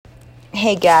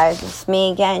Hey guys, it's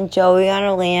me again, Joey on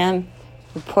a Lamb,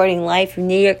 reporting live from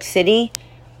New York City.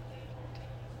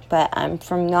 But I'm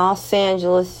from Los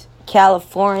Angeles,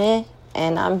 California,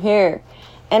 and I'm here.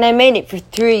 And I made it for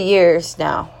 3 years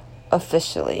now,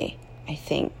 officially, I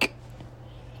think.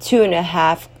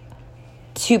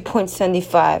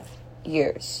 2.75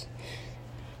 years.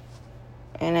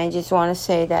 And I just want to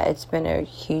say that it's been a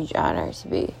huge honor to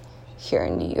be here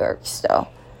in New York still.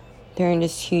 During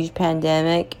this huge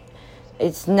pandemic,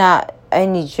 it's not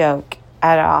any joke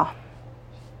at all.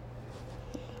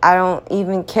 I don't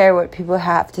even care what people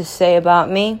have to say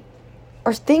about me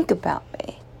or think about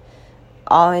me.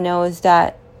 All I know is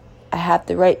that I have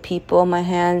the right people in my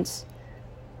hands,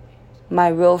 my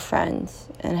real friends,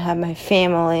 and I have my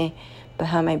family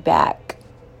behind my back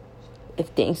if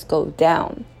things go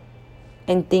down.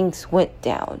 And things went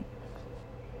down.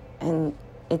 And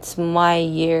it's my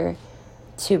year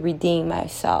to redeem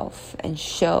myself and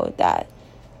show that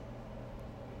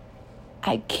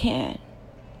I can.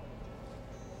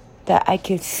 That I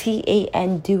can see it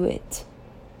and do it.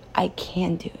 I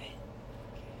can do it.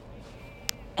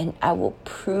 And I will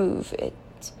prove it.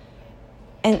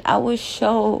 And I will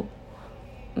show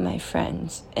my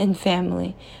friends and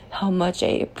family how much I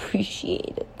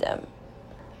appreciated them.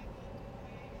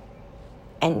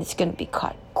 And it's going to be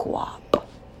called guap.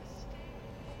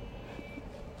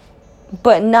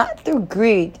 But not through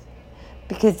greed,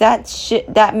 because that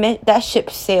ship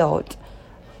sailed.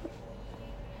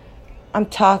 I'm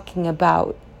talking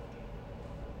about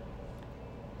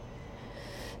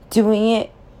doing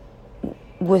it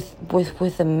with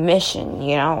a mission,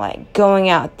 like going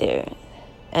out there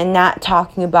and not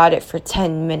talking about it for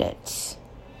 10 minutes.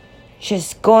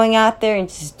 Just going out there and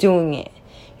just doing it.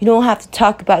 You don't have to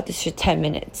talk about this for 10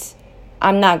 minutes.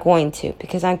 I'm not going to,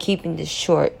 because I'm keeping this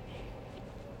short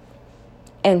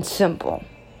and simple.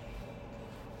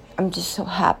 I'm just so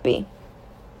happy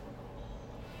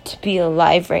to be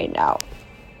alive right now.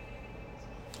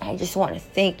 I just want to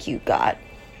thank you, God,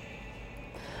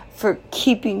 for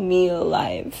keeping me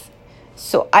alive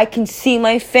so I can see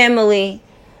my family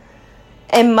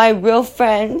and my real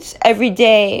friends every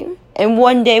day. And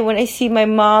one day when I see my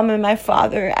mom and my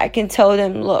father, I can tell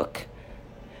them, look,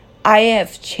 I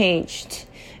have changed.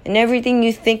 And everything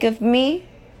you think of me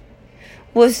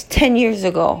was 10 years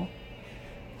ago.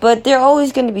 But they're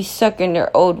always going to be stuck in their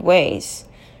old ways.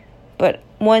 But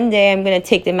one day I'm going to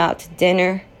take them out to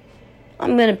dinner.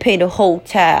 I'm going to pay the whole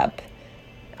tab.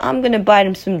 I'm going to buy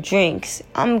them some drinks.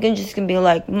 Just going to be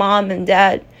like, Mom and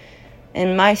Dad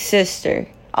and my sister,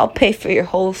 I'll pay for your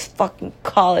whole fucking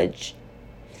college.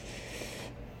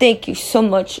 Thank you so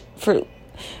much for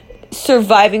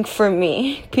surviving for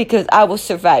me, because I was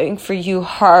surviving for you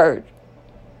harder.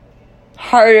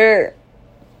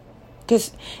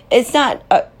 Because it's not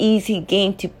an easy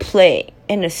game to play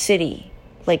in a city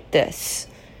like this.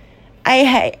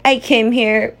 I came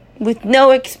here with no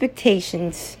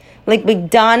expectations. Like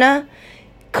Madonna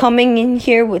coming in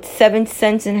here with 7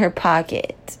 cents in her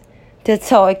pocket. That's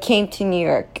how I came to New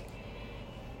York.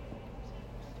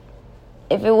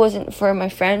 If it wasn't for my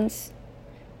friends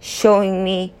showing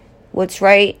me what's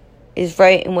right is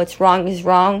right and what's wrong is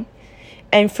wrong,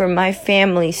 and for my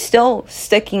family still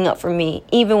sticking up for me,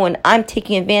 even when I'm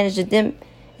taking advantage of them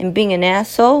and being an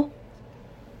asshole,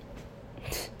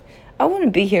 I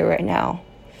wouldn't be here right now.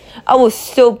 I would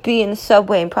still be in the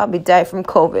subway and probably die from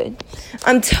COVID.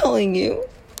 I'm telling you,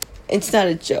 it's not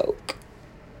a joke.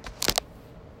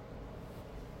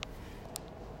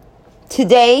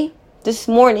 This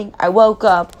morning, I woke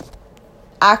up,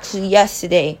 actually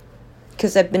yesterday,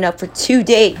 because I've been up for 2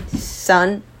 days,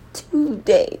 son. 2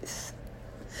 days.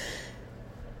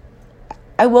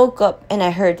 I woke up and I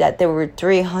heard that there were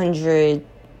 3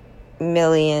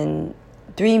 million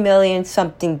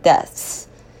something deaths.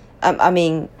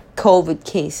 COVID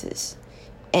cases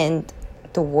in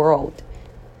the world.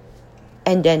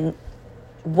 And then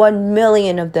 1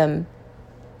 million of them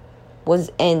was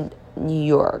in New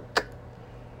York.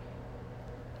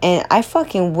 And I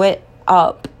fucking went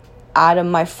up out of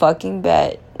my fucking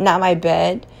bed. Not my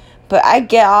bed. But I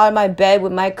get out of my bed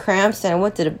with my cramps and I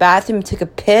went to the bathroom and took a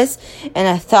piss. And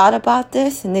I thought about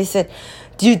this. And they said,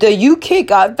 dude, the UK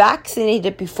got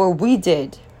vaccinated before we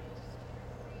did.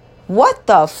 What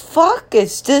the fuck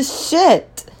is this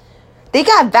shit? They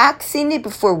got vaccinated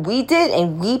before we did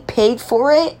and we paid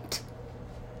for it?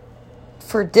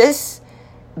 For this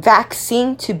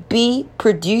vaccine to be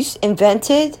produced,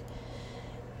 invented?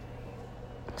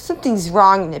 Something's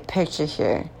wrong in the picture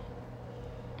here.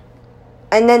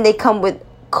 And then they come with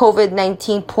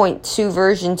COVID-19.2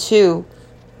 version 2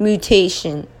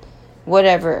 mutation,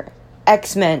 whatever,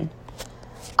 X-Men.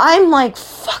 I'm like,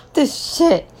 fuck this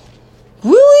shit.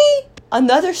 Really?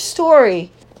 Another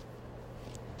story.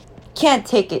 Can't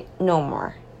take it no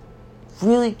more.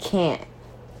 Really can't.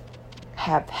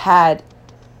 Have had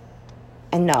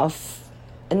enough.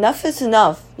 Enough is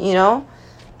enough, you know?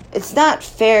 It's not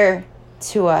fair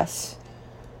to us.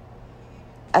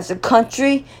 As a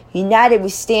country, united we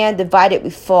stand, divided we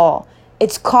fall.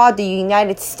 It's called the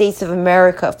United States of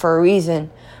America for a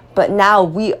reason. But now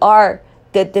we are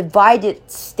the divided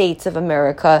states of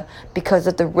America because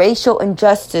of the racial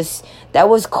injustice that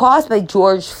was caused by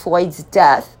George Floyd's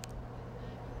death.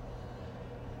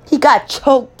 He got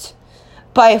choked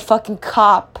by a fucking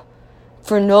cop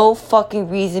for no fucking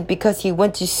reason because he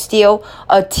went to steal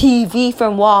a TV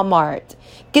from Walmart.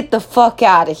 Get the fuck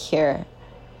out of here.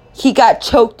 He got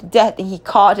choked to death and he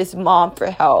called his mom for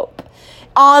help.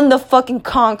 On the fucking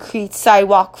concrete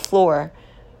sidewalk floor.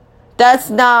 That's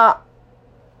not...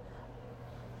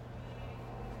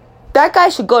 That guy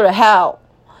should go to hell.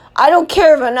 I don't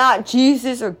care if I'm not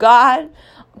Jesus or God,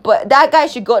 but that guy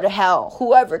should go to hell.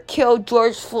 Whoever killed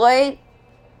George Floyd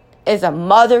is a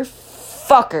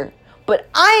motherfucker. But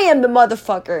I am the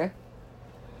motherfucker.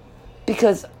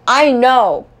 Because I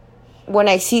know when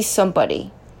I see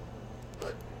somebody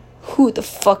who the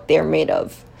fuck they're made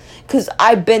of. Because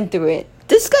I've been through it.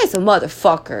 This guy's a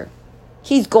motherfucker.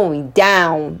 He's going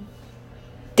down.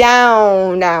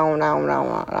 Down.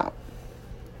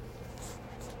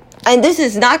 And this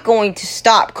is not going to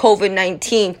stop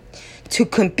COVID-19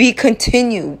 to be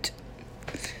continued.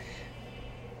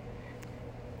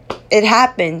 It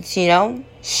happens, you know?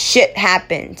 Shit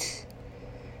happens.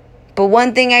 But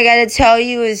one thing I gotta tell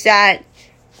you is that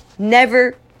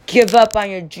never give up on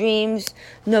your dreams,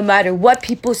 no matter what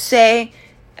people say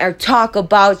or talk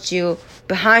about you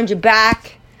behind your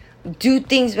back. Do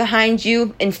things behind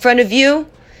you, in front of you.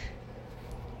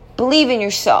 Believe in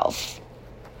yourself.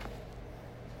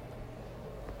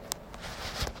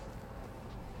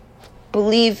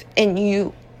 Believe in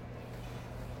you.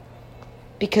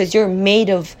 Because you're made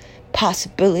of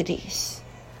possibilities.